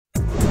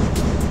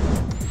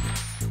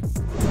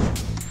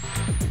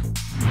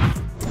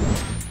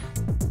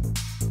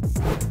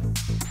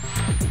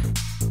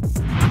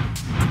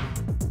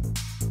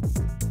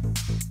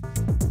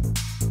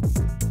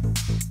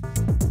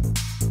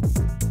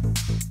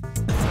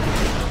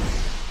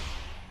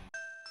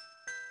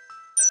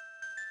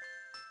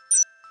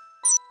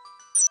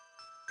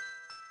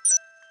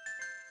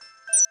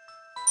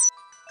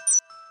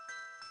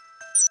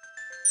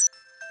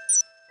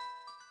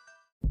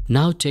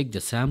Now take the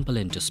sample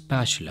into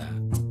spatula.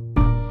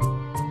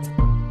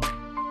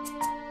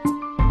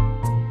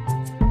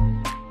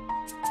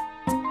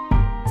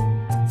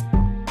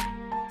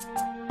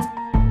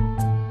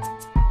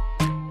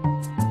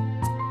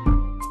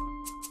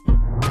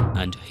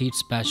 And heat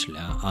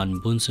spatula on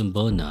Bunsen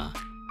burner.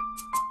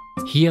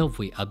 Here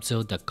we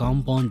observe the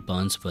compound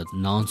burns with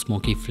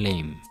non-smoky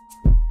flame.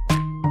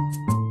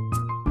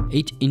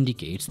 It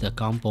indicates the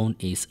compound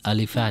is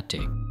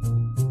aliphatic.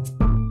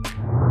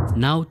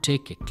 Now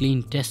take a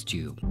clean test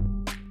tube.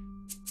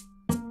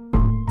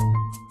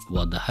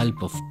 With the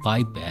help of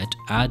pipette,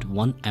 add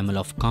 1 ml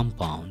of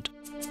compound.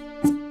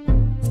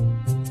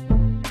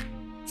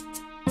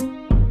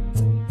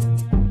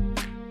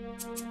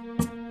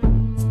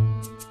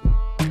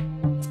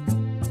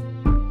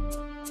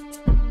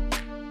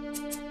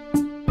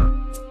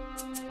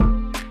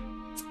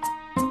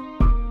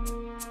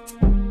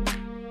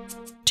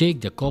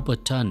 Take the copper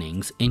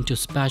turnings into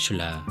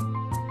spatula.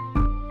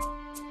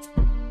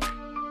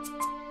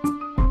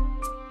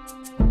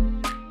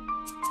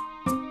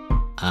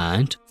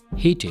 And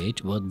heat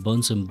it with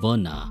Bunsen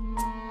burner.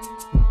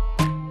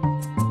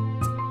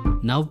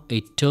 Now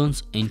it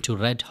turns into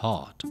red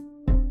hot.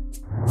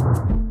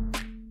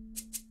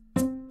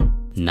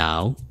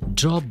 Now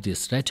drop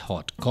this red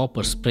hot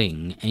copper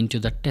spring into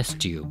the test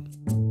tube.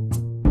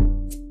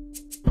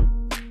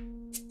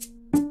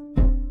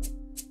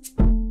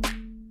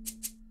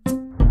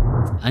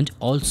 And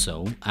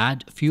also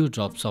add few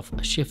drops of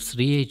Schiff's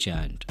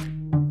reagent.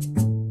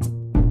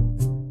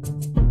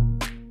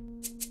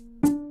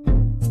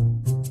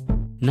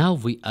 Now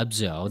we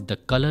observe the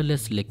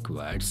colorless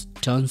liquids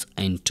turns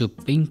into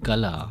pink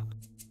color.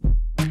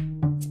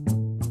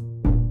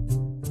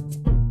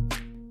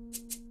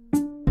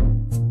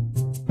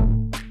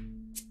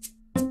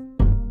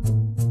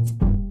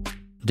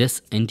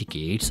 This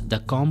indicates the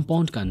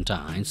compound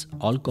contains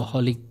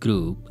alcoholic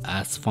group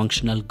as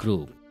functional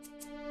group.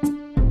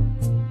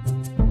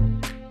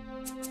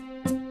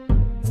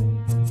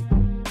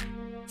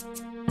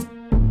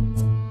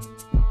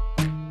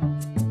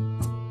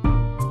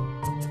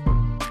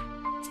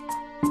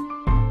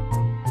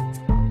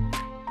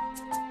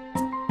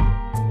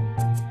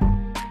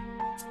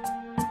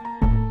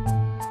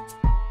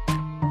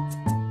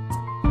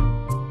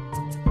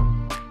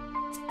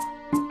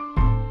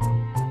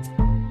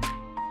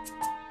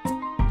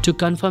 To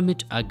confirm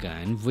it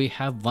again, we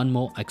have one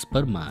more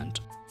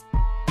experiment.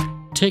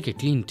 Take a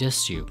clean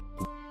test tube.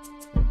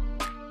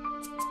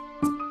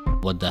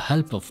 With the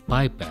help of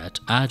pipette,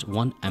 add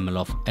 1 ml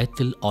of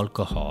ethyl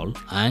alcohol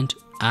and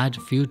add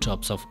few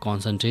drops of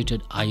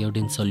concentrated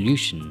iodine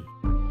solution.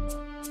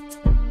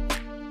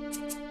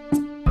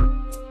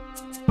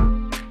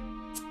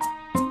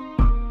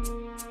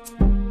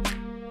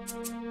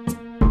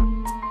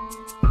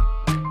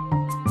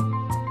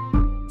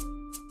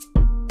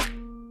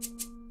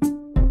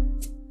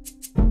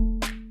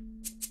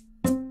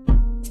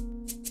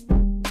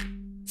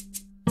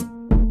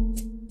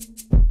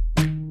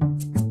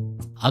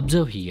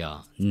 Observe here,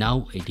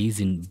 now it is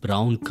in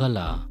brown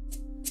color.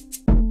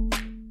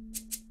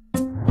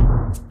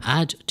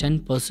 Add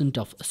 10%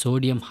 of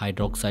sodium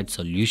hydroxide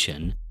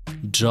solution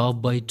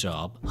drop by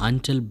drop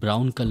until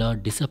brown color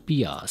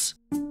disappears.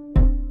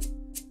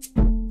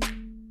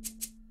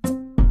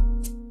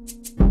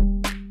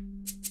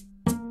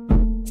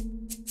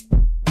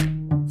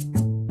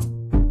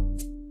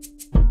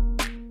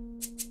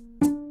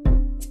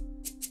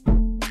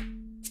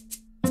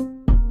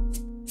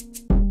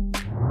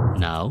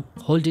 Now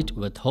hold it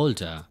with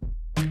holder.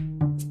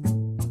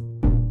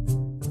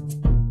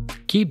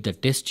 Keep the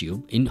test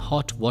tube in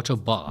hot water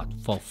bath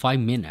for 5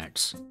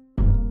 minutes.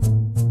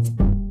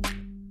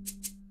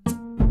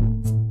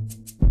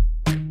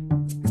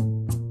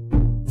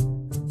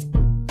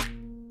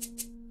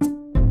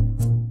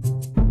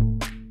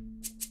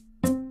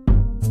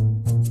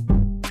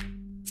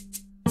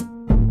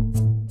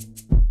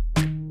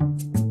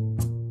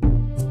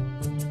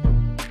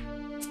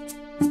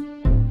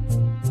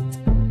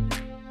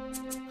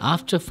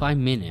 After 5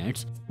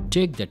 minutes,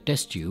 take the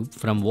test tube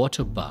from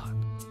water bath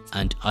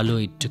and allow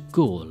it to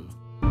cool.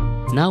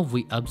 Now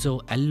we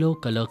observe yellow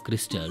color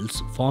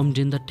crystals formed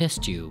in the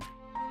test tube.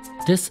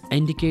 This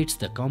indicates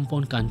the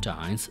compound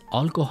contains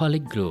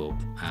alcoholic group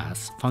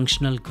as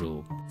functional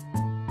group.